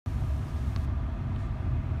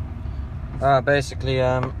Basically,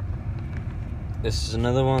 this is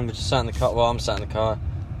another one. We just sat in the car. Well, I'm sat in the car.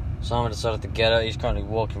 Simon decided to get out. He's currently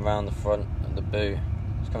walking around the front of the boot.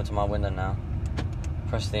 He's coming to my window now.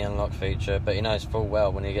 Press the unlock feature, but he knows full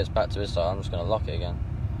well when he gets back to his side, I'm just going to lock it again.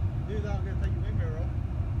 Do that, I'm going to take your wing mirror off.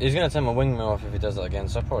 He's going to take my wing mirror off if he does that again,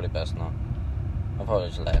 so probably best not. I'll probably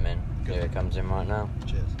just let him in. Good. Here he comes in right now.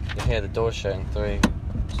 Cheers. You hear the door shutting. 3,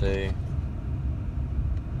 2,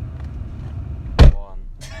 1.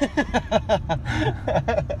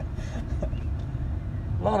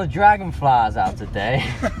 A lot of dragonflies out today.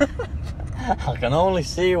 I can only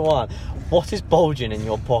see one. What is bulging in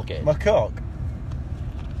your pocket? My cock.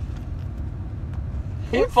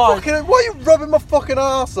 Why Why are you rubbing my fucking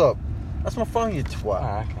ass up? That's my phone, you twat.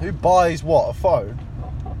 Ah, okay. Who buys what? A phone?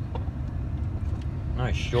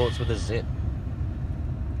 No, shorts with a zip.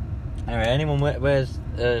 Anyway, anyone wears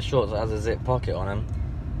shorts that has a zip pocket on them,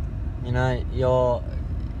 you know, you're...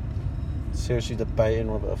 Seriously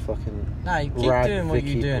debating with a fucking No, you keep rad doing what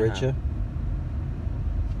Vicky you're doing. Bridger.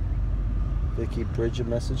 Vicky Bridger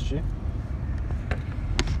messaged you.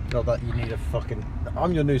 Not that you need a fucking...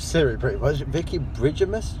 I'm your new Siri, pretty much. Vicky Bridger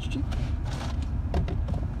messaged you?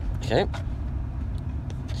 Okay.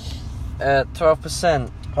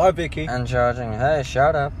 12% Hi, Vicky. and charging. Hey,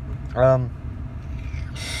 shout out.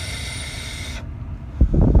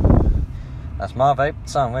 That's my vape.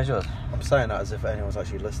 Son, where's yours? I'm saying that as if anyone's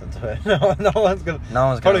actually listening to it. No one's gonna... No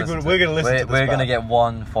one's going to Probably we're gonna listen to this We're going to back. get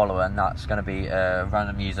one follower, and that's going to be a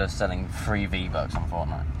random user selling free V-Bucks on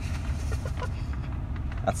Fortnite.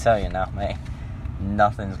 I tell you now, mate.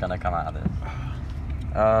 Nothing's going to come out of this.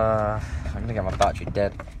 I'm going to get my battery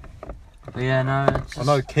dead. But yeah, no, it's I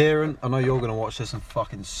know, Kieran, I know you're going to watch this and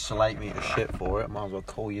fucking slate me to shit for it. Might as well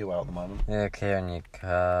call you out at the moment. Yeah, Kieran, you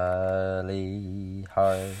curly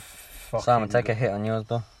ho. Fucking Simon, take a hit on yours,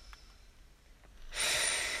 bro.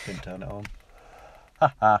 Didn't turn it on.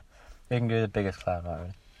 Haha. You can do the biggest cloud, right,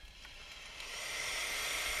 really.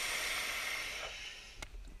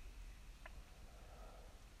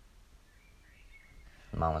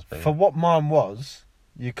 Mine was bigger. For what mine was,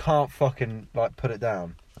 you can't fucking, like, put it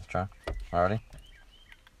down. Let's try. Alrighty.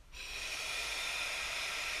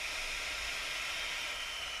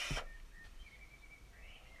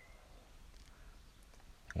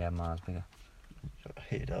 Yeah, mine's bigger.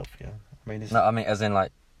 Hit it up, yeah. I mean, it's... No, I mean, as in,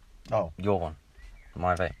 like, Oh. your one.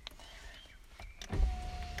 My vape.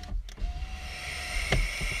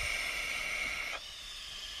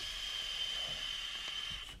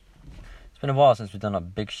 It's been a while since we've done,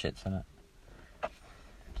 like, big shits, hasn't it? Do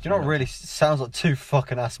you know what really sounds like two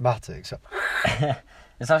fucking asthmatics?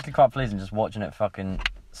 It's actually quite pleasing just watching it fucking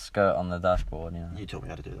skirt on the dashboard, you know. You taught me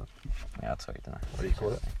how to do that. Yeah, I'll tell you, didn't What do you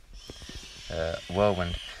call it? I?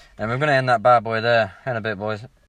 Whirlwind. And we're going to end that bad boy there in a bit, boys.